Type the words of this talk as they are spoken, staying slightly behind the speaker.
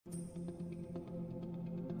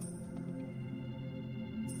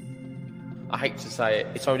I hate to say it,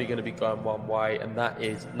 it's only going to be going one way, and that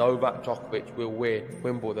is Novak Djokovic will win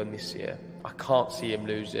Wimbledon this year. I can't see him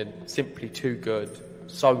losing. Simply too good.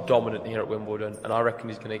 So dominant here at Wimbledon, and I reckon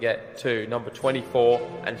he's going to get to number 24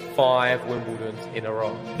 and 5 Wimbledons in a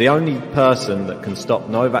row. The only person that can stop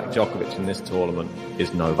Novak Djokovic in this tournament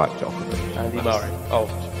is Novak Djokovic. Andy Murray.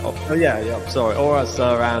 Oh yeah, sorry. All right,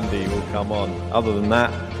 Sir Andy will come on. Other than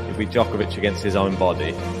that, it'll be Djokovic against his own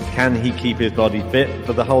body. Can he keep his body fit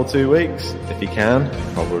for the whole 2 weeks? If he can,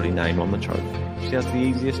 probably name on the trophy. She has the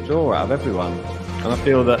easiest draw out of everyone. And I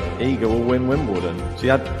feel that Iga will win Wimbledon. She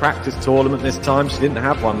had a practice tournament this time. She didn't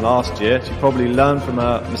have one last year. She probably learned from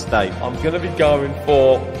her mistake. I'm going to be going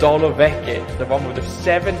for Donovekic, the one with the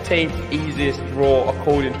 17th easiest draw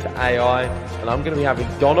according to AI. And I'm going to be having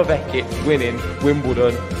Donovekic winning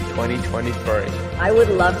Wimbledon 2023. I would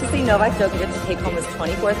love to see Novak Djokovic take home his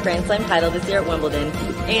 24th Grand Slam title this year at Wimbledon.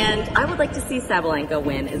 And I would like to see Sabalenka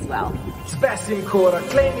win as well. Sebastian Korda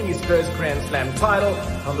claiming his first Grand Slam title.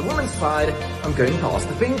 On the women's side, I'm going past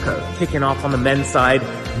the Pinko. Kicking off on the men's side,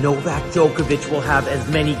 Novak Djokovic will have as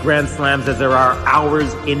many Grand Slams as there are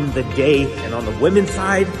hours in the day. And on the women's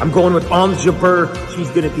side, I'm going with Ons Jabeur. She's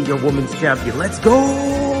going to be your women's champion. Let's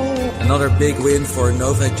go! Another big win for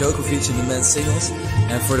Novak Djokovic in the men's singles.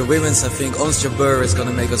 And for the women's, I think Ons Jabeur is going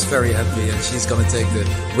to make us very happy, and she's going to take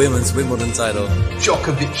the women's Wimbledon title.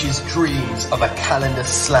 Djokovic's dreams of a calendar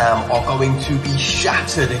slam are going to be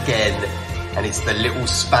shattered again. And it's the little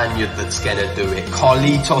Spaniard that's going to do it.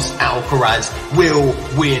 Carlitos Alcaraz will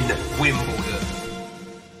win Wimbledon.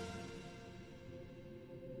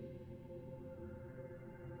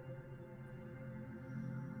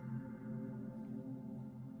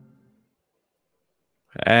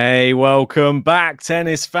 Hey, welcome back,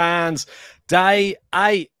 tennis fans. Day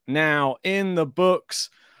 8 now in the books.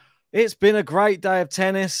 It's been a great day of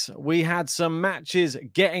tennis. We had some matches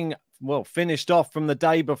getting, finished off from the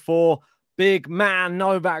day before. Big man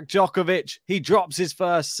Novak Djokovic, he drops his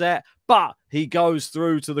first set, but he goes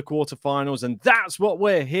through to the quarterfinals, and that's what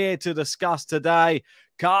we're here to discuss today.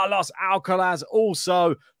 Carlos Alcaraz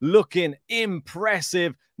also looking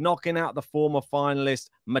impressive, knocking out the former finalist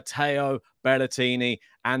Matteo Berrettini.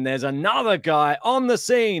 And there's another guy on the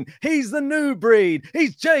scene. He's the new breed.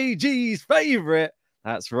 He's JG's favorite.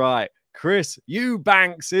 That's right. Chris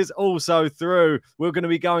Eubanks is also through. We're going to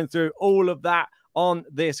be going through all of that on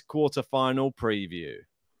this quarterfinal preview.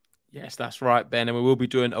 Yes, that's right, Ben. And we will be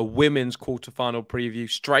doing a women's quarterfinal preview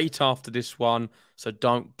straight after this one. So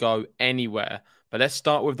don't go anywhere. But let's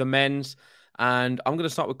start with the men's. And I'm going to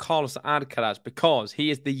start with Carlos Alcaraz because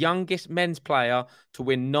he is the youngest men's player to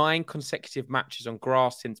win 9 consecutive matches on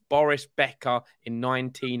grass since Boris Becker in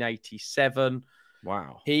 1987.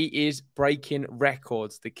 Wow. He is breaking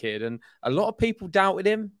records, the kid. And a lot of people doubted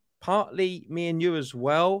him, partly me and you as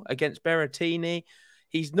well, against Berrettini.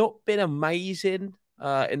 He's not been amazing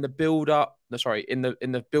in the build-up. In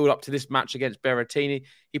the build-up to this match against Berrettini.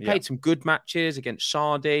 He played some good matches against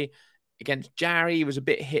Shardy. Against Jarry, he was a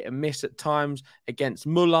bit hit and miss at times. Against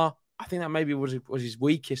Muller, I think that maybe was his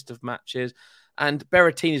weakest of matches. And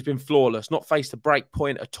Berrettini's been flawless, not faced a break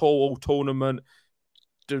point at all tournament.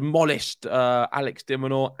 Demolished Alex de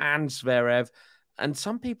Minaur and Zverev. And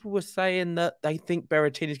some people were saying that they think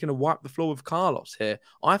Berrettini's going to wipe the floor with Carlos here.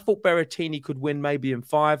 I thought Berrettini could win maybe in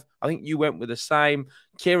 5. I think you went with the same.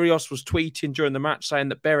 Kyrgios was tweeting during the match saying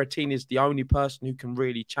that Berrettini is the only person who can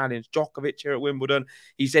really challenge Djokovic here at Wimbledon.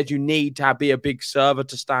 He said you need to be a big server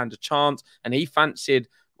to stand a chance. And he fancied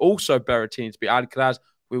also Berrettini to beat Alcaraz.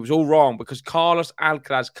 We was all wrong because Carlos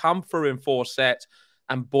Alcaraz come through in 4 sets.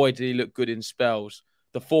 And boy, did he look good in spells.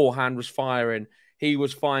 The forehand was firing. He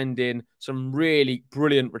was finding some really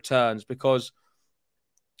brilliant returns because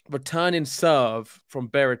returning serve from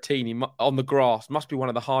Berrettini on the grass must be one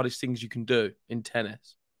of the hardest things you can do in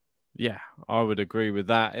tennis. Yeah, I would agree with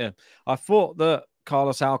that. Yeah. I thought that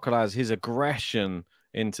Carlos Alcaraz, his aggression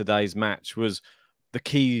in today's match was the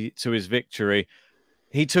key to his victory.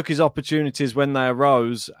 He took his opportunities when they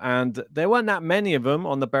arose, and there weren't that many of them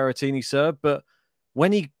on the Berrettini serve, but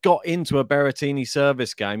when he got into a Berrettini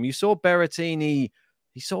service game, you saw Berrettini,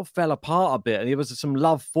 he sort of fell apart a bit. And there was some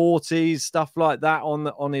love 40s, stuff like that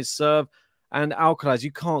on his serve. And Alcaraz,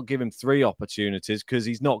 you can't give him 3 opportunities because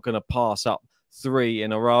he's not going to pass up 3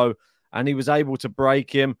 in a row. And he was able to break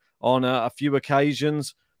him on a few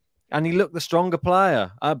occasions. And he looked the stronger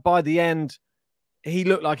player. By the end, he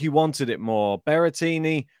looked like he wanted it more.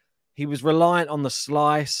 Berrettini, he was reliant on the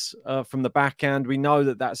slice from the backhand. We know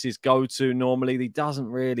that that's his go-to normally. He doesn't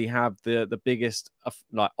really have the biggest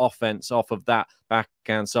offense off of that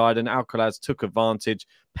backhand side. And Alcaraz took advantage,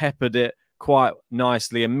 peppered it quite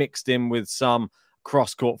nicely and mixed in with some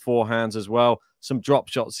cross-court forehands as well. Some drop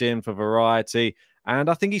shots in for variety. And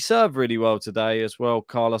I think he served really well today as well,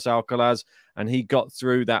 Carlos Alcaraz. And he got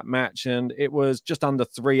through that match. And it was just under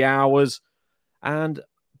 3 hours. And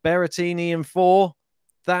Berrettini in 4.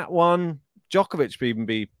 That one, Djokovic would even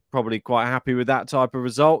be probably quite happy with that type of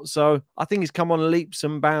result. So I think he's come on leaps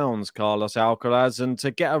and bounds, Carlos Alcaraz. And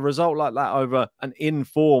to get a result like that over an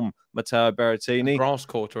in-form Matteo Berrettini. Grass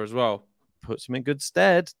quarter as well. Puts him in good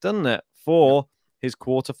stead, doesn't it, for his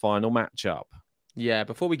quarterfinal matchup. Yeah,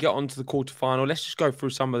 before we get on to the quarterfinal, let's just go through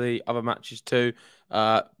some of the other matches too.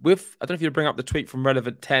 I don't know if you bring up the tweet from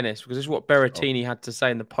Relevant Tennis, because this is what Berrettini had to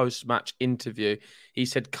say in the post-match interview. He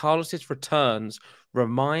said, Carlos's returns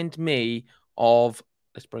remind me of,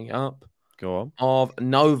 let's bring it up, Go on. of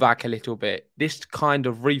Novak a little bit. This kind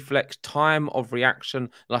of reflex, time of reaction,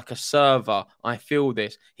 like a server. I feel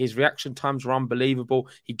this. His reaction times are unbelievable.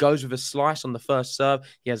 He goes with a slice on the first serve.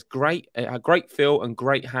 He has a great feel and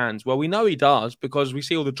great hands. Well, we know he does because we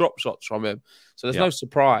see all the drop shots from him. So there's no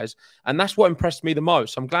surprise. And that's what impressed me the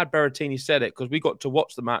most. I'm glad Berrettini said it, because we got to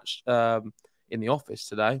watch the match in the office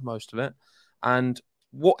today, most of it. And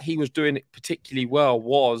what he was doing particularly well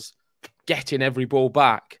was getting every ball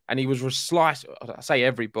back, and he was sliced. I say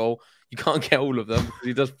every ball, you can't get all of them because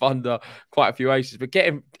he does thunder quite a few aces, but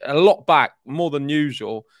getting a lot back, more than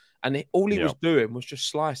usual. And all he was doing was just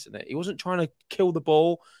slicing it. He wasn't trying to kill the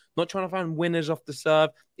ball, not trying to find winners off the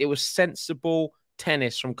serve. It was sensible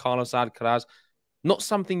tennis from Carlos Alcaraz, not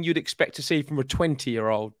something you'd expect to see from a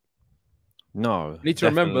 20-year-old. No, you need to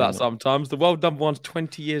remember that sometimes. The world number one's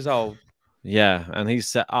 20 years old. Yeah, and he's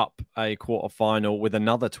set up a quarterfinal with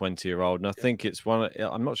another 20-year-old. And I think it's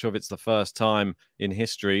I'm not sure if it's the first time in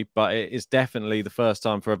history, but it is definitely the first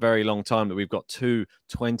time for a very long time that we've got two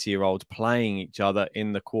 20-year-olds playing each other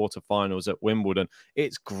in the quarterfinals at Wimbledon.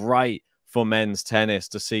 It's great for men's tennis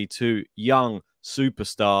to see two young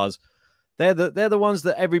superstars. They're the ones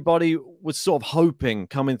that everybody was sort of hoping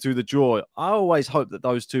coming through the draw. I always hope that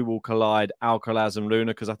those two will collide, Alcaraz and Rune,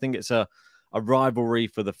 because I think it's a rivalry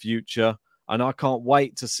for the future. And I can't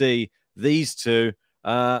wait to see these two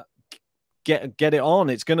get it on.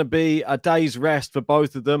 It's going to be a day's rest for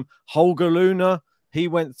both of them. Holger Rune, he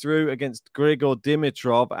went through against Grigor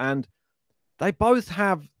Dimitrov, and they both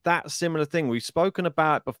have that similar thing. We've spoken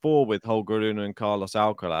about it before with Holger Rune and Carlos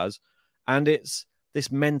Alcaraz, and it's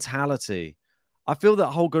this mentality. I feel that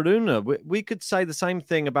Holger Rune, we could say the same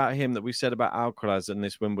thing about him that we said about Alcaraz in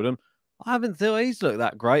this Wimbledon. I haven't thought he's looked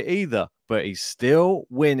that great either, but he's still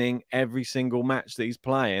winning every single match that he's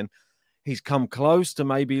playing. He's come close to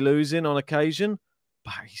maybe losing on occasion,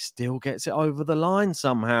 but he still gets it over the line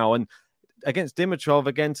somehow. And against Dimitrov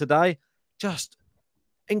again today, just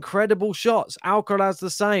incredible shots. Alcaraz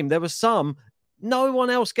the same. There were some, no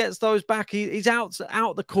one else gets those back. He's out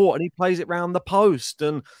the court and he plays it round the post,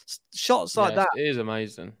 and shots like that. It is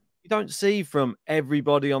amazing. You don't see from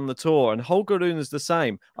everybody on the tour. And Holger Rune is the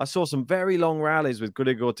same. I saw some very long rallies with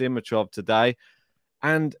Grigor Dimitrov today,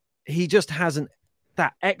 and he just hasn't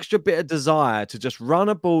that extra bit of desire to just run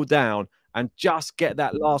a ball down and just get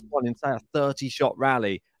that last one in, say, a 30-shot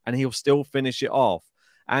rally, and he'll still finish it off.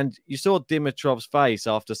 And you saw Dimitrov's face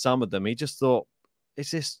after some of them. He just thought,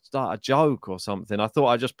 is this like a joke or something? I thought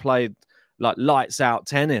I just played like lights out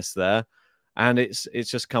tennis there. And it's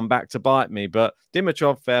just come back to bite me. But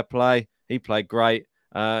Dimitrov, fair play. He played great.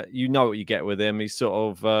 You know what you get with him. He's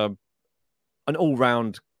sort of an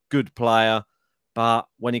all-round good player. But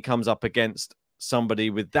when he comes up against somebody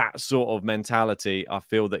with that sort of mentality, I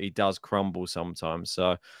feel that he does crumble sometimes.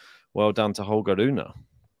 So well done to Holger Rune.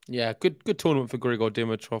 Yeah, good tournament for Grigor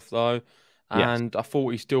Dimitrov, though. And I thought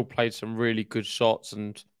he still played some really good shots,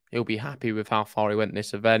 and he'll be happy with how far he went in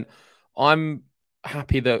this event. I'm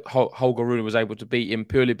happy that Holger Rune was able to beat him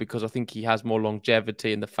purely because I think he has more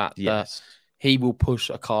longevity in the fact that he will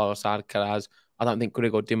push a Carlos Alcaraz. I don't think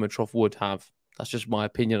Grigor Dimitrov would have. That's just my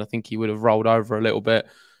opinion. I think he would have rolled over a little bit.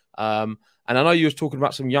 And I know you was talking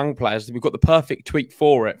about some young players. We've got the perfect tweet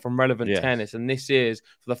for it from Relevant Tennis. And this is,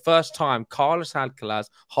 for the first time, Carlos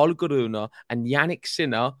Alcaraz, Holger Rune, and Jannik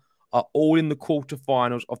Sinner are all in the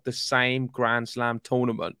quarterfinals of the same Grand Slam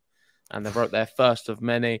tournament. And they wrote their first of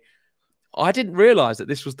many. I didn't realize that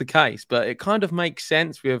this was the case, but it kind of makes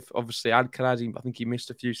sense. We have obviously Alcaraz. I think he missed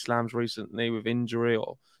a few slams recently with injury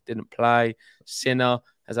or didn't play. Sinner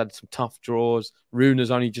has had some tough draws.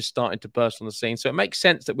 Rune's only just starting to burst on the scene. So it makes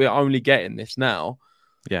sense that we're only getting this now.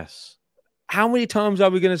 Yes. How many times are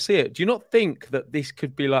we going to see it? Do you not think that this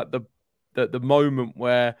could be like the moment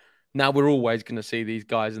where now we're always going to see these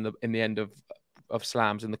guys in the end of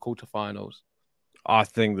slams in the quarterfinals? I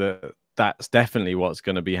think that that's definitely what's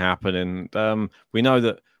going to be happening. We know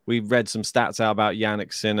that we read some stats out about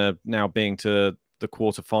Jannik Sinner now being to the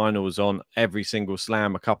quarterfinals on every single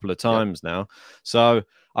slam a couple of times now. So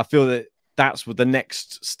I feel that that's the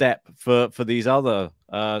next step for these other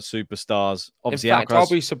superstars. Obviously, in fact, Alcaraz... I'll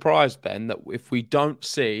be surprised, Ben, that if we don't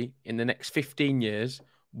see in the next 15 years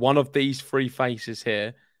one of these three faces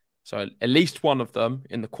here, so at least one of them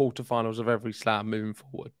in the quarterfinals of every slam moving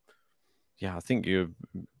forward. Yeah, I think you're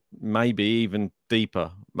maybe even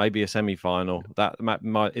deeper, maybe a semi-final.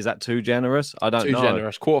 Is that too generous? I don't know. Too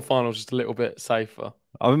generous. Quarterfinals is a little bit safer.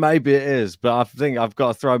 I mean, maybe it is, but I think I've got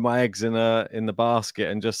to throw my eggs in the basket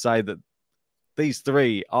and just say that these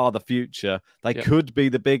three are the future. They could be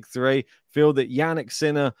the big three. Feel that Jannik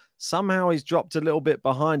Sinner, somehow he's dropped a little bit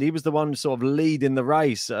behind. He was the one sort of leading the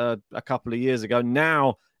race a couple of years ago.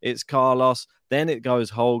 Now it's Carlos, then it goes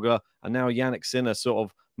Holger, and now Jannik Sinner sort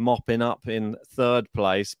of mopping up in third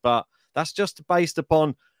place. But that's just based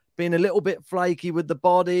upon being a little bit flaky with the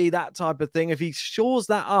body, that type of thing. If he shores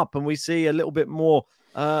that up and we see a little bit more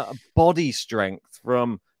body strength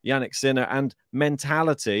from Jannik Sinner and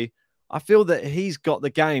mentality, I feel that he's got the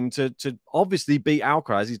game to obviously beat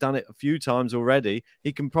Alcaraz. He's done it a few times already.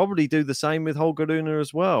 He can probably do the same with Holger Rune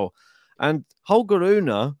as well. And Holger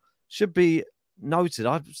Rune should be noted.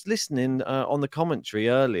 I was listening on the commentary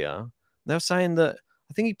earlier. They were saying that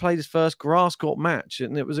I think he played his first grass court match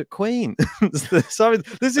and it was at Queen. So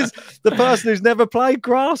this is the person who's never played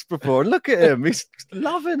grass before. And look at him. He's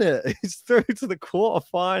loving it. He's through to the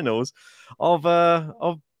quarterfinals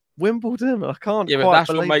of Wimbledon. I can't quite but that's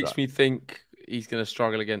believe what makes that. me think he's going to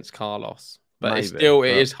struggle against Carlos. But Maybe,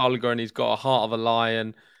 it is Holger, and he's got a heart of a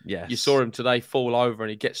lion. Yes. You saw him today fall over and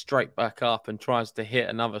he gets straight back up and tries to hit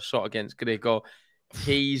another shot against Grigor.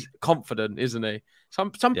 He's confident, isn't he?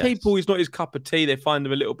 Some people, he's not his cup of tea. They find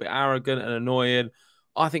him a little bit arrogant and annoying.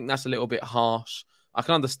 I think that's a little bit harsh. I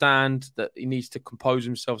can understand that he needs to compose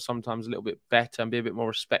himself sometimes a little bit better and be a bit more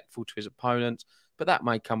respectful to his opponents, but that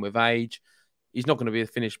may come with age. He's not going to be a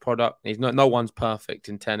finished product. No one's perfect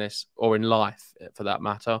in tennis or in life, for that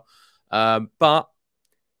matter. But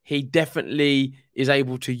he definitely is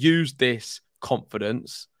able to use this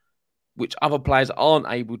confidence, which other players aren't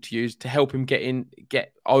able to use, to help him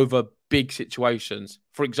get over big situations.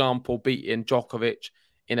 For example, beating Djokovic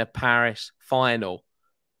in a Paris final.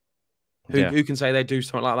 Who can say they do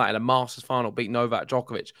something like that in a Masters final, beat Novak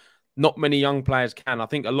Djokovic? Not many young players can. I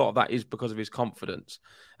think a lot of that is because of his confidence.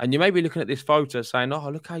 And you may be looking at this photo saying, oh,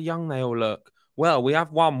 look how young they all look. Well, we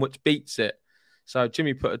have one which beats it. So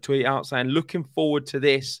Jimmy put a tweet out saying, looking forward to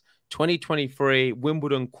this 2023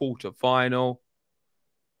 Wimbledon quarterfinal.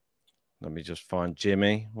 Let me just find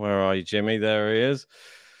Jimmy. Where are you, Jimmy? There he is.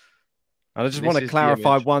 And I just want to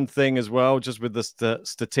clarify one thing as well, just with the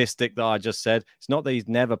statistic that I just said. It's not that he's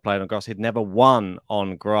never played on grass. He'd never won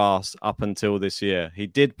on grass up until this year. He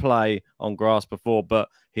did play on grass before, but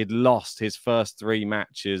he'd lost his first 3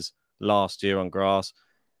 matches last year on grass.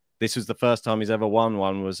 This was the first time he's ever won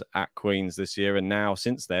one, was at Queen's this year. And now,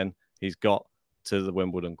 since then, he's got to the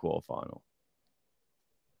Wimbledon quarterfinal.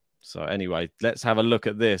 So anyway, let's have a look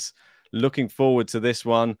at this. Looking forward to this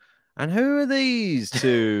one. And who are these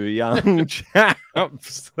two young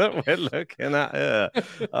chaps that we're looking at here?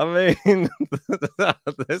 I mean,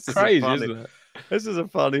 this is crazy, isn't it? This is a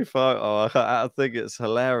funny photo. I think it's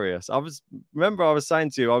hilarious. I was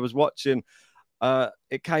saying to you, I was watching.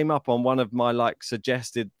 It came up on one of my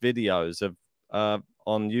suggested videos of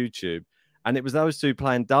on YouTube, and it was those two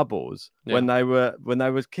playing doubles when they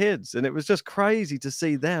were kids, and it was just crazy to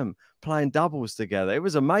see them playing doubles together. It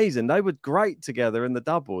was amazing. They were great together in the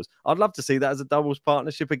doubles. I'd love to see that as a doubles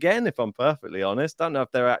partnership again, if I'm perfectly honest. Don't know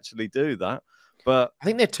if they actually do that, but I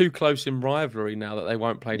think they're too close in rivalry now that they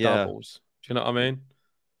won't play doubles. Do you know what I mean?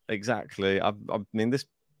 Exactly. I mean, this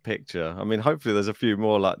picture, I mean, hopefully there's a few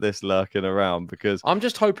more like this lurking around, because I'm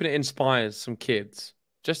just hoping it inspires some kids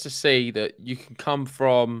just to see that you can come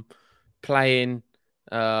from playing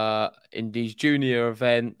in these junior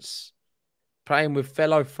events, playing with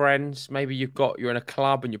fellow friends. Maybe you're in a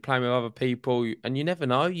club and you're playing with other people, and you never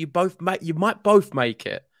know. You might both make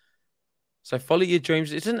it. So follow your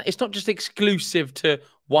dreams. It's not just exclusive to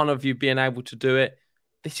one of you being able to do it.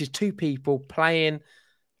 This is two people playing,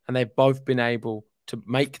 and they've both been able to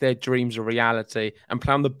make their dreams a reality and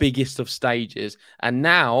play on the biggest of stages. And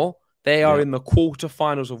now they are in the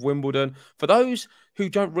quarterfinals of Wimbledon. For those who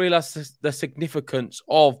don't realize the significance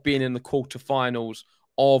of being in the quarterfinals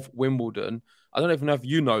of Wimbledon, I don't even know if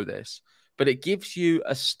you know this, but it gives you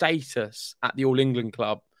a status at the All England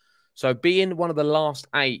Club. So being one of the last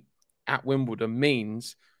 8 at Wimbledon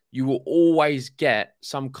means you will always get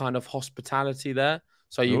some kind of hospitality there.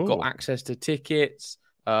 So you've got access to tickets,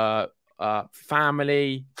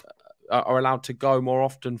 family are allowed to go more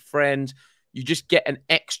often, friends. You just get an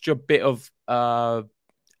extra bit of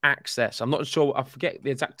access. I'm not sure. I forget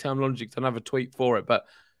the exact terminology because I don't have a tweet for it. But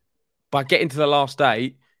by getting to the last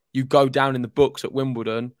 8, you go down in the books at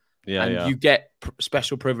Wimbledon and you get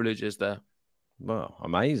special privileges there. Well,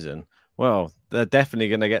 amazing. Well, they're definitely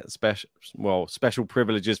going to get special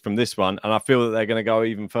privileges from this one. And I feel that they're going to go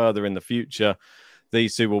even further in the future.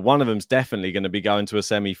 These two, well, one of them's definitely going to be going to a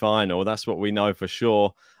semi-final. That's what we know for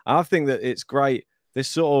sure. I think that it's great,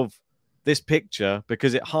 this picture,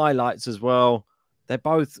 because it highlights as well, they're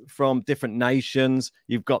both from different nations.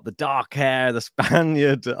 You've got the dark hair, the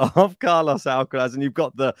Spaniard of Carlos Alcaraz, and you've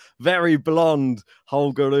got the very blonde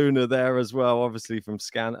Holger Rune there as well, obviously from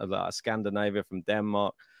Scandinavia, from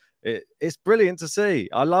Denmark. It's brilliant to see.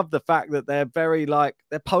 I love the fact that they're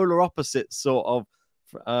they're polar opposites sort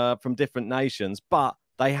of from different nations, but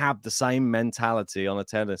they have the same mentality on a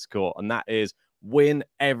tennis court, and that is win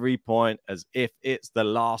every point as if it's the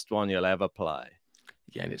last one you'll ever play.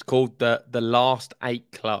 Yeah, and it's called the Last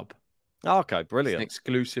 8 Club. Okay, brilliant. It's an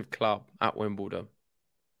exclusive club at Wimbledon.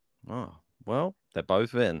 Oh, well, they're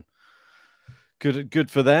both in.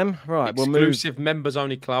 Good for them. Right, exclusive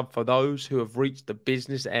members-only club for those who have reached the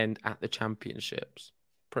business end at the championships.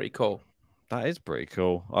 Pretty cool. That is pretty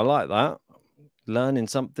cool. I like that. Learning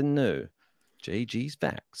something new. JG's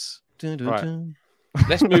facts. Right.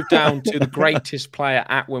 Let's move down to the greatest player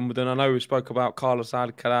at Wimbledon. I know we spoke about Carlos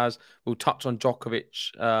Alcaraz. We'll touch on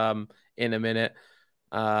Djokovic in a minute.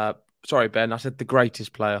 Sorry, Ben. I said the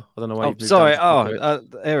greatest player. I don't know why. Oh, sorry.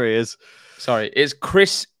 There he is. Sorry, it's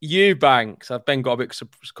Chris Eubanks. Ben got a bit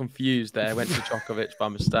confused there. Went to Djokovic by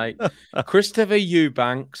mistake. Christopher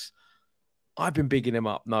Eubanks. I've been bigging him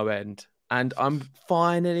up no end. And I'm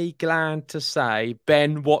finally glad to say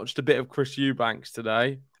Ben watched a bit of Chris Eubanks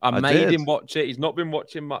today. I made him watch it. He's not been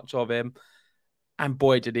watching much of him. And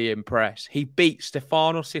boy, did he impress. He beat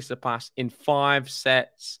Stefanos Tsitsipas in 5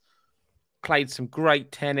 sets. Played some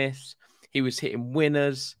great tennis. He was hitting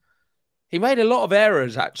winners. He made a lot of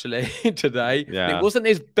errors, actually, today. Yeah. It wasn't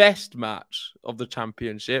his best match of the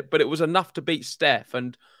championship, but it was enough to beat Steph.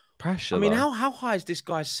 And pressure. I mean, how high is this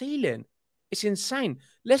guy's ceiling? It's insane.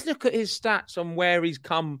 Let's look at his stats on where he's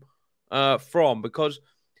come from, because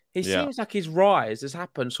it seems like his rise has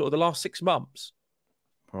happened sort of the last 6 months.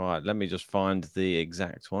 All right, let me just find the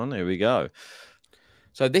exact one. Here we go.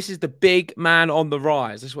 So this is the big man on the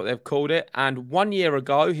rise. That's what they've called it. And 1 year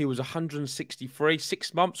ago, he was 163.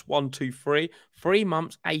 6 months, 123. 3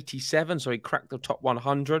 months, 87. So he cracked the top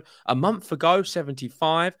 100. A month ago,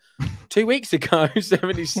 75. 2 weeks ago,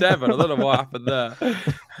 77. I don't know what happened there.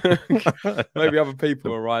 Maybe other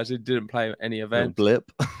people were rising, didn't play any event.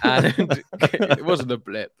 Blip. And it wasn't a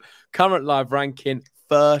blip. Current live ranking,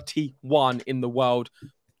 31 in the world.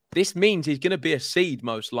 This means he's going to be a seed,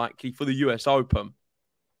 most likely, for the US Open.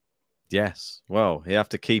 Yes, well, you have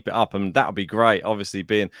to keep it up, and that would be great. Obviously,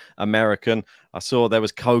 being American, I saw there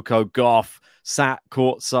was Coco Gauff sat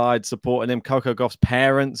courtside supporting him. Coco Gauff's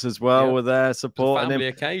parents as well were there supporting him. Family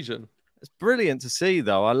occasion. It's brilliant to see,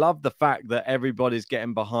 though. I love the fact that everybody's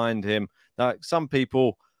getting behind him. Like, some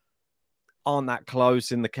people aren't that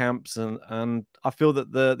close in the camps, and I feel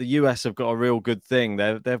that the US have got a real good thing.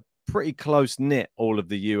 They're pretty close knit, all of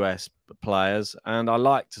the US players, and I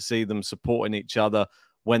like to see them supporting each other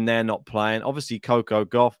when they're not playing. Obviously, Coco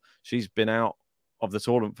Gauff, she's been out of the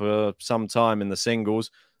tournament for some time in the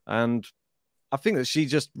singles, and I think that she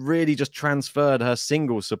just really transferred her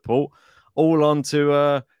single support all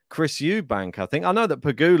onto Chris Eubank. I know that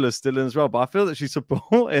Pegula's still in as well, but I feel that she's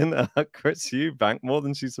supporting Chris Eubank more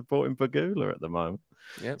than she's supporting Pegula at the moment.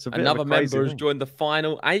 Yeah, another member has joined the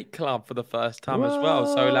final 8 club for the first time as well.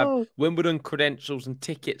 So he'll have Wimbledon credentials and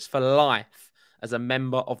tickets for life as a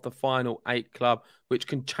member of the final 8 club, which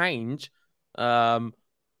can change a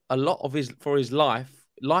lot of his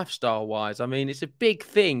lifestyle wise. I mean, it's a big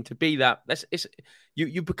thing to be that.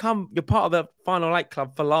 You're part of the final 8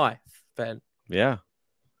 club for life, Ben. Yeah.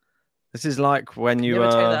 This is like when you never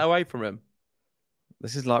take that away from him.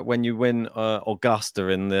 This is like when you win Augusta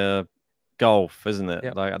in the golf, isn't it?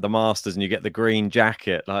 Yep. Like at the Masters, and you get the green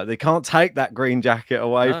jacket. Like, they can't take that green jacket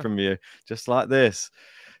away from you. Just like this.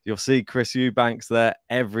 You'll see Chris Eubanks there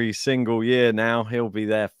every single year now. He'll be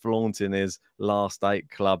there flaunting his last 8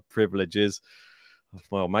 club privileges.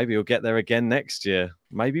 Well, maybe he'll get there again next year.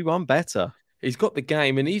 Maybe one better. He's got the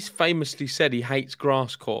game, and he's famously said he hates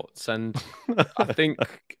grass courts. And I think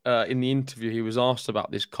in the interview, he was asked about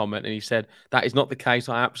this comment, and he said, that is not the case.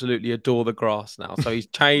 I absolutely adore the grass now. So he's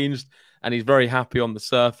changed, and he's very happy on the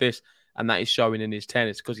surface. And that is showing in his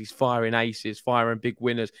tennis because he's firing aces, firing big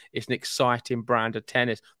winners. It's an exciting brand of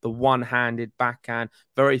tennis. The one-handed backhand,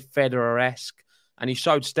 very Federer-esque. And he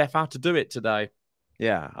showed Steph how to do it today.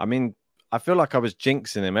 Yeah, I mean, I feel like I was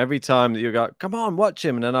jinxing him every time that you go, come on, watch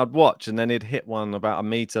him. And then I'd watch, and then he'd hit one about a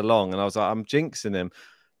meter long. And I was like, I'm jinxing him.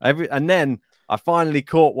 And then I finally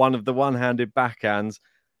caught one of the one-handed backhands.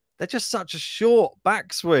 They're just such a short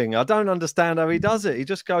backswing. I don't understand how he does it. He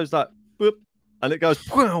just goes like, boop, and it goes,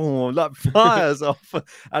 like fires off.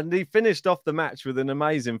 And he finished off the match with an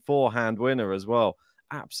amazing forehand winner as well.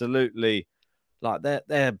 Absolutely. Like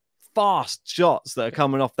they're fast shots that are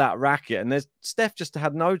coming off that racket. And Steph just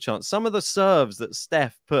had no chance. Some of the serves that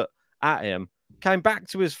Steph put at him came back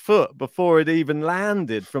to his foot before it even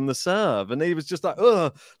landed from the serve. And he was just like,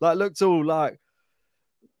 ugh, like looked all like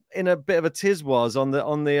in a bit of a tizwaz on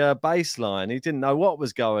the baseline. He didn't know what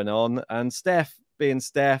was going on. And Steph, being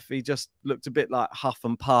Steph, he just looked a bit like huff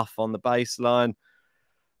and puff on the baseline.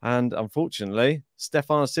 And unfortunately,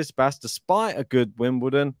 Stefanos Tsitsipas, despite a good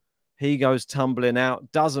Wimbledon, he goes tumbling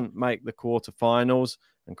out, doesn't make the quarterfinals,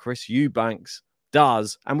 and Chris Eubanks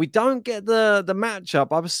does. And we don't get the matchup.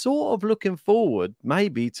 I was sort of looking forward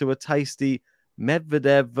maybe to a tasty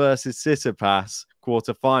Medvedev versus Tsitsipas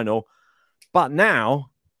quarterfinal. But now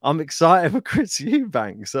I'm excited for Chris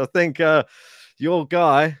Eubanks. I think your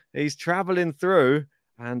guy, he's traveling through,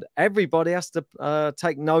 and everybody has to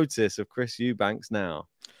take notice of Chris Eubanks now.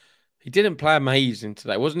 He didn't play amazing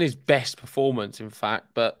today. It wasn't his best performance, in fact,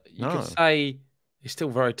 but you could say it's still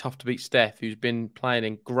very tough to beat Steph, who's been playing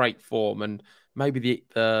in great form. And maybe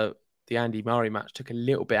the Andy Murray match took a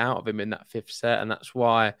little bit out of him in that fifth set, and that's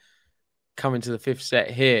why coming to the fifth set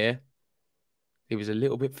here, he was a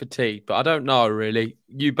little bit fatigued. But I don't know, really.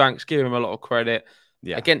 Eubanks, give him a lot of credit.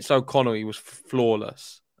 Yeah. Against O'Connell, he was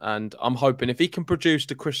flawless. And I'm hoping if he can produce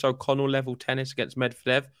the Chris O'Connell level tennis against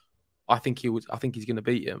Medvedev, I think he's going to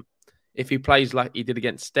beat him. If he plays like he did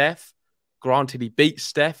against Steph, granted he beat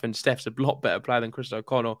Steph, and Steph's a lot better player than Chris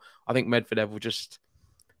O'Connell, I think Medvedev will just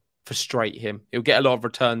frustrate him. He'll get a lot of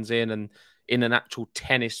returns in, and in an actual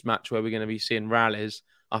tennis match where we're going to be seeing rallies,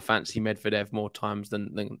 I fancy Medvedev more times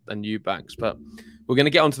than Eubanks. But we're going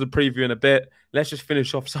to get onto the preview in a bit. Let's just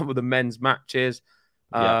finish off some of the men's matches.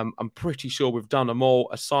 Yeah. I'm pretty sure we've done them all,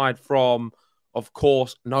 aside from, of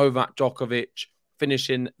course, Novak Djokovic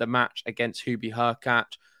finishing the match against Hubie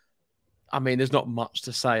Hurkacz. I mean, there's not much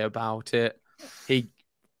to say about it. He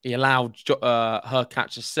allowed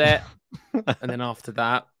Hurkacz a set, and then after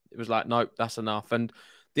that, it was like, nope, that's enough. And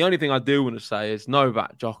the only thing I do want to say is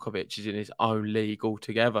Novak Djokovic is in his own league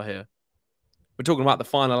altogether here. We're talking about the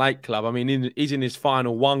Final 8 club. I mean, he's in his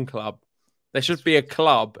Final 1 club. There should be a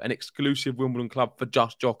club, an exclusive Wimbledon club for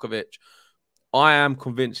just Djokovic. I am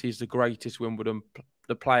convinced he's the greatest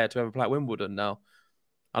the player to ever play at Wimbledon now.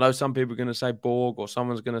 I know some people are going to say Borg, or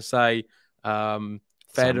someone's going to say Federer,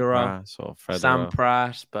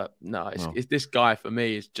 Sampras, but no, it's this guy for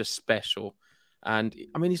me is just special. And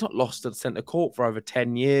I mean, he's not lost to the centre court for over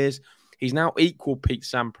 10 years. He's now equal Pete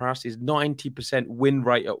Sampras. His 90% win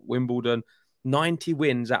rate at Wimbledon, 90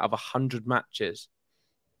 wins out of 100 matches.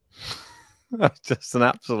 That's just an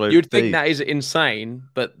absolute You'd think that is insane,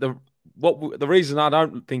 but the reason I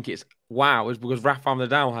don't think it's wow is because Rafael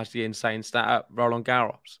Nadal has the insane stat at Roland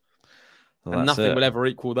Garros. Well, and nothing will ever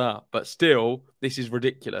equal that. But still, this is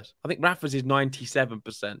ridiculous. I think Rafa's is 97%,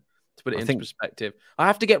 to put it into perspective. I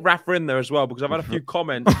have to get Rafa in there as well, because I've had a few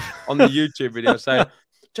comments on the YouTube video saying,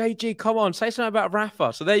 JG, come on, say something about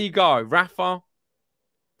Rafa. So there you go. Rafa,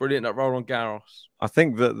 brilliant at Roland Garros. I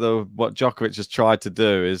think that what Djokovic has tried to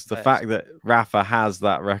do is the fact that Rafa has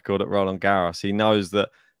that record at Roland Garros. He knows that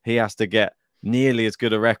he has to get nearly as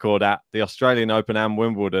good a record at the Australian Open and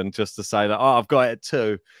Wimbledon just to say that, oh, I've got it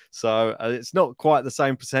too. So it's not quite the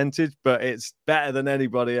same percentage, but it's better than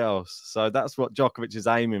anybody else. So that's what Djokovic is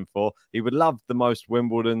aiming for. He would love the most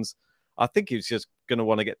Wimbledons. I think he's just going to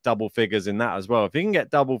want to get double figures in that as well. If he can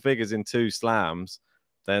get double figures in 2 slams,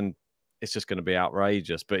 then it's just going to be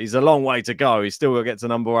outrageous. But he's a long way to go. He's still going to get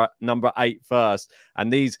to number 8 first.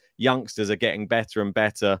 And these youngsters are getting better and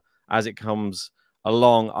better as it comes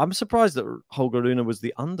along. I'm surprised that Holger Rune was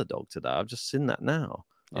the underdog today. I've just seen that now.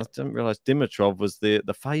 I didn't realize Dimitrov was the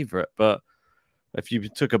favorite. But if you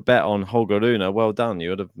took a bet on Holger Rune, well done.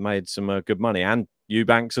 You would have made some good money. And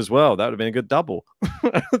Eubanks as well. That would have been a good double.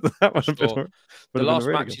 That would have been, the last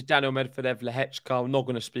match is Daniil Medvedev, Lehechka. I'm not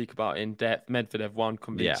going to speak about it in depth. Medvedev won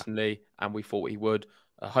convincingly, and we thought he would.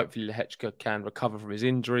 Hopefully Lehechka can recover from his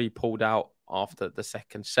injury. Pulled out after the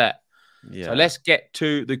second set. Yeah. So let's get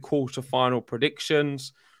to the quarterfinal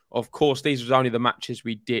predictions. Of course, these were only the matches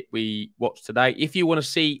we watched today. If you want to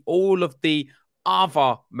see all of the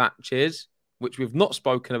other matches, which we've not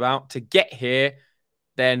spoken about, to get here,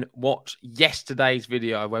 then watch yesterday's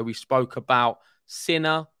video where we spoke about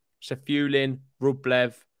Sinner, Safuillin,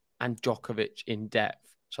 Rublev, and Djokovic in depth.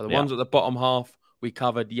 So the ones at the bottom half, we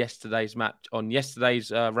covered yesterday's match on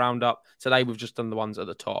yesterday's roundup. Today, we've just done the ones at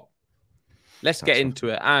the top. Let's get into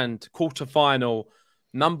it. And quarterfinal,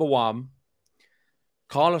 number 1,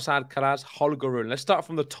 Carlos Alcaraz, Holger Rune. Let's start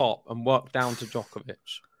from the top and work down to Djokovic.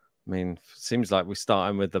 I mean, seems like we're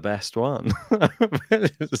starting with the best one,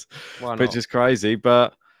 which is crazy.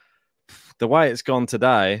 But the way it's gone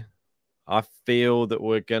today, I feel that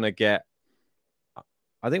we're going to get,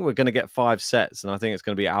 I think we're going to get 5 sets, and I think it's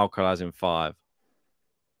going to be Alcaraz in 5.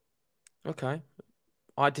 Okay.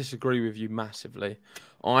 I disagree with you massively.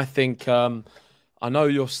 I think, I know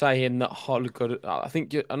you're saying that Holger,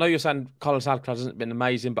 I know you're saying Carlos Alcaraz hasn't been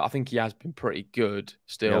amazing, but I think he has been pretty good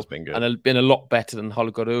still. He has been good. And been a lot better than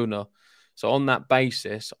Holger Rune. So on that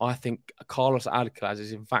basis, I think Carlos Alcaraz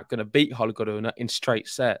is in fact going to beat Holger Rune in straight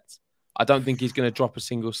sets. I don't think he's going to drop a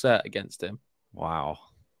single set against him. Wow.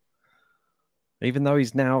 Even though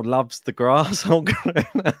he's now loves the grass, Holger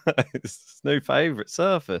Rune, it's his new favourite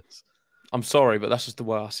surface. I'm sorry, but that's just the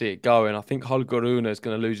way I see it going. I think Holger Rune is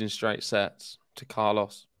going to lose in straight sets to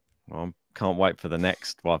Carlos. Well, I can't wait for the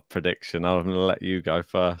next prediction. I'm going to let you go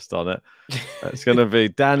first on it. It's going to be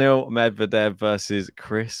Daniil Medvedev versus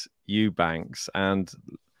Chris Eubanks, and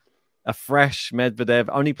a fresh Medvedev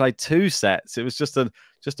only played 2 sets. It was just a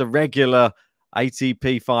regular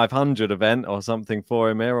ATP 500 event or something for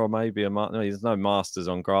him here, or maybe no, there's no Masters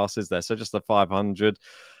on grass, is there? So just a 500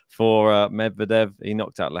 for Medvedev. He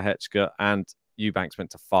knocked out Lehechka, and Eubanks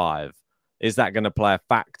went to 5. Is that going to play a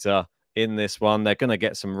factor in this one? They're going to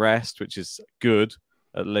get some rest, which is good,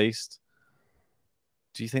 at least.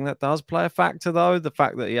 Do you think that does play a factor, though? The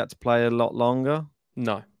fact that he had to play a lot longer?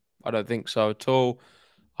 No, I don't think so at all.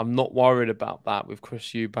 I'm not worried about that with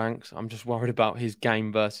Chris Eubanks. I'm just worried about his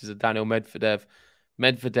game versus a Daniil Medvedev.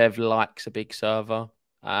 Medvedev likes a big server,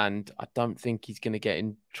 and I don't think he's going to get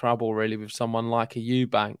in trouble, really, with someone like a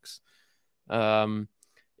Eubanks.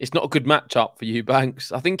 It's not a good matchup for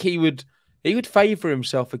Eubanks. I think he would favour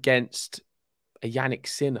himself against a Jannik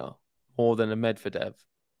Sinner more than a Medvedev.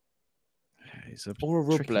 Or a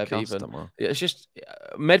Rublev, even. It's just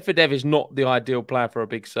Medvedev is not the ideal player for a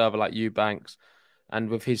big server like Eubanks, and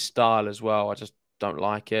with his style as well, I just don't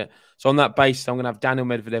like it. So on that basis, I'm going to have Daniil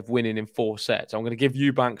Medvedev winning in 4 sets. I'm going to give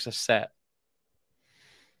Eubanks a set.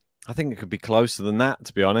 I think it could be closer than that,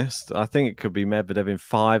 to be honest. I think it could be Medvedev in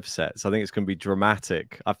 5 sets. I think it's going to be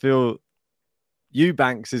dramatic. I feel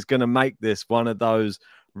Eubanks is going to make this one of those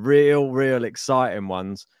real exciting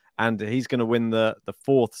ones, and he's going to win the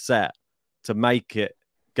 4th set to make it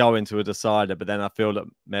go into a decider. But then I feel that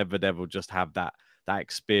Medvedev will just have that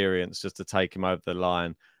experience just to take him over the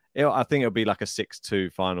line. I think it'll be like a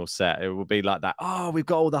 6-2 final set. It will be like that. Oh, we've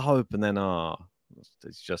got all the hope, and then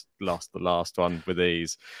it's just lost the last one with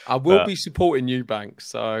ease. I will be supporting Eubanks,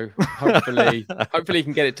 so hopefully he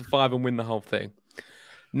can get it to 5 and win the whole thing.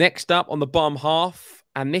 Next up on the bottom half,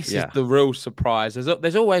 and this is the real surprise.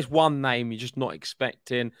 There's always one name you're just not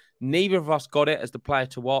expecting. Neither of us got it as the player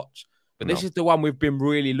to watch, but this is the one we've been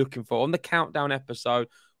really looking for. On the countdown episode,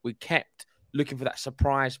 we kept looking for that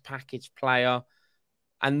surprise package player,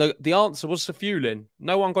 and the answer was Safuillin.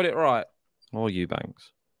 No one got it right. Or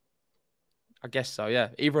Eubanks. I guess so, yeah.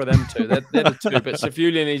 Either of them two. They're the two, but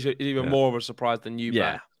Safuillin is even more of a surprise than Eubanks.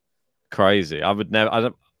 Yeah, crazy. I would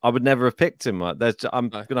never have picked him. I'm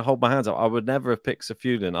going to hold my hands up. I would never have picked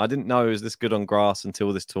Safuillin. I didn't know he was this good on grass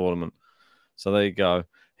until this tournament. So there you go.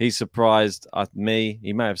 He surprised me.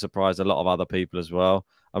 He may have surprised a lot of other people as well.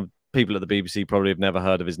 People at the BBC probably have never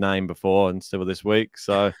heard of his name before until this week.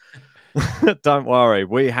 So don't worry.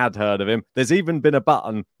 We had heard of him. There's even been a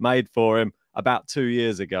button made for him about 2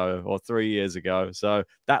 years ago or 3 years ago. So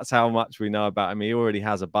that's how much we know about him. He already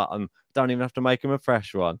has a button. Don't even have to make him a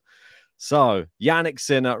fresh one. So Jannik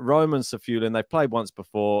Sinner, Roman Safuillin, they played once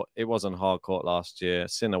before. It was on hard court last year.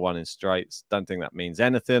 Sinner won in straights. Don't think that means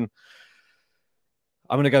anything.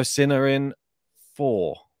 I'm going to go Sinner in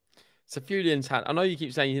 4. Safullin's had, I know you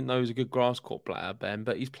keep saying you didn't know he was a good grass court player, Ben,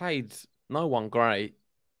 but he's played no one great.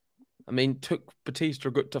 I mean, took Batista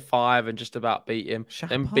Agut to 5 and just about beat him.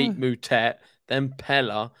 Then beat Mutet, then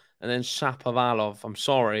Pella, and then Shapovalov. I'm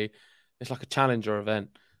sorry. It's like a challenger event.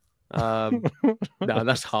 No,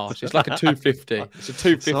 that's harsh. It's like a 250. It's a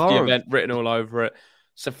 250 event written all over it.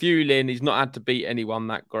 Safuillin, he's not had to beat anyone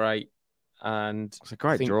that great. And it's a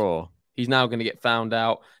great draw. He's now going to get found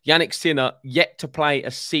out. Jannik Sinner, yet to play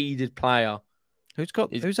a seeded player.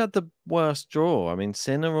 Who's had the worst draw? I mean,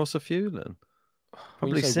 Sinner or Safuillin? When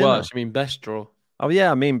you Probably say Sinner. worst, you mean best draw? Oh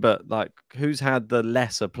yeah, I mean, but like, who's had the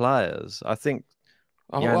lesser players? I think.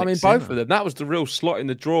 Oh, I Jannik mean, Sinner. both of them. That was the real slot in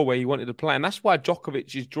the draw where he wanted to play. And that's why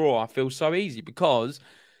Djokovic's draw, I feel, so easy, because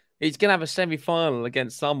he's going to have a semi-final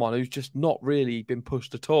against someone who's just not really been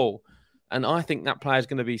pushed at all. And I think that player is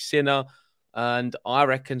going to be Sinner. And I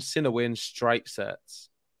reckon Sinner wins straight sets.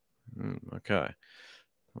 Okay.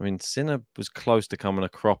 I mean, Sinner was close to coming a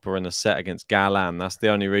cropper in a set against Galan. That's the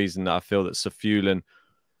only reason that I feel that Safuillin...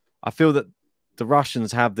 I feel that the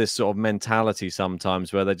Russians have this sort of mentality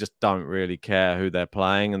sometimes where they just don't really care who they're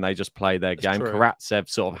playing and they just play their game. True. Karatsev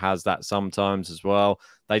sort of has that sometimes as well.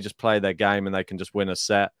 They just play their game and they can just win a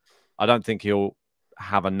set. I don't think he'll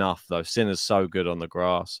have enough, though. Sinner's so good on the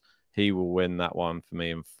grass. He will win that one for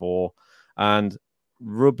me in 4. And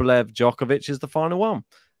Rublev Djokovic is the final one.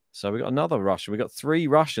 So we got another Russian. We got 3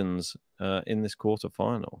 Russians in this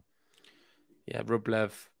quarterfinal. Yeah,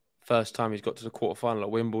 Rublev, first time he's got to the quarterfinal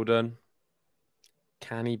at Wimbledon.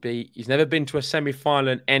 Can he beat? He's never been to a semi-final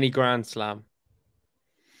in any Grand Slam.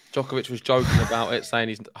 Djokovic was joking about it,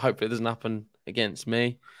 saying hopefully it doesn't happen against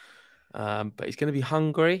me. But he's going to be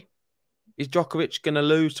hungry. Is Djokovic going to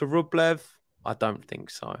lose to Rublev? I don't think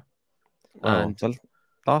so. Well, the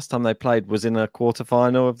last time they played was in a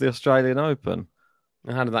quarterfinal of the Australian Open.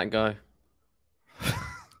 And how did that go? 6-1,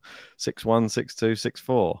 6-2,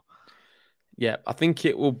 6-4. Yeah, I think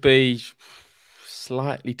it will be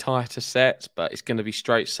slightly tighter sets, but it's going to be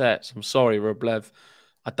straight sets. I'm sorry, Rublev.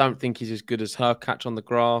 I don't think he's as good as Hurkacz on the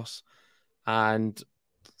grass. And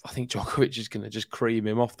I think Djokovic is going to just cream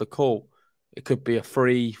him off the court. It could be a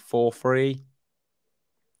 3-4-3.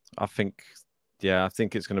 I think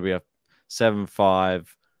it's going to be a 7-5,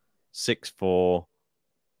 6-4,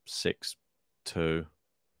 6-2.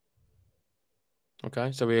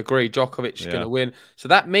 Okay, so we agree Djokovic is going to win. So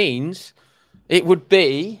that means it would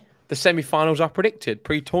be the semi-finals are predicted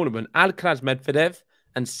pre-tournament. Alcaraz, Medvedev,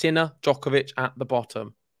 and Sinner, Djokovic at the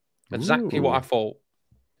bottom. Exactly what I thought.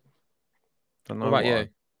 What about you?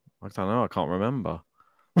 I don't know. I can't remember.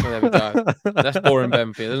 Oh, there we go. That's boring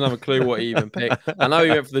Benfica. He doesn't have a clue what he even picked. I know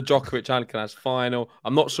he went for the Djokovic Alcaraz final.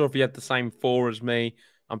 I'm not sure if he had the same 4 as me.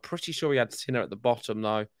 I'm pretty sure he had Sinner at the bottom,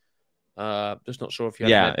 though. Just not sure if he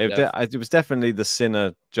had it was definitely the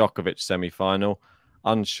Sinner Djokovic semi-final.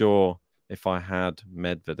 Unsure if I had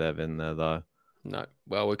Medvedev in there, though. No.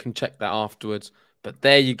 Well, we can check that afterwards. But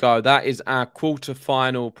there you go. That is our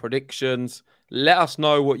quarterfinal predictions. Let us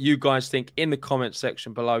know what you guys think in the comment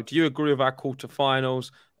section below. Do you agree with our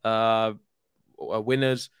quarterfinals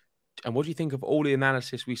winners? And what do you think of all the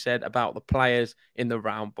analysis we said about the players in the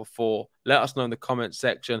round before? Let us know in the comment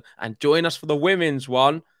section. And join us for the women's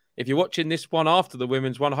one. If you're watching this one after the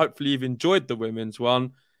women's one, hopefully you've enjoyed the women's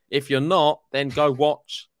one. If you're not, then go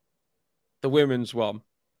watch the women's one.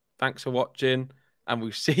 Thanks for watching. And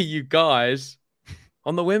we'll see you guys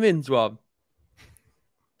on the women's one.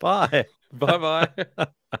 Bye. Bye-bye.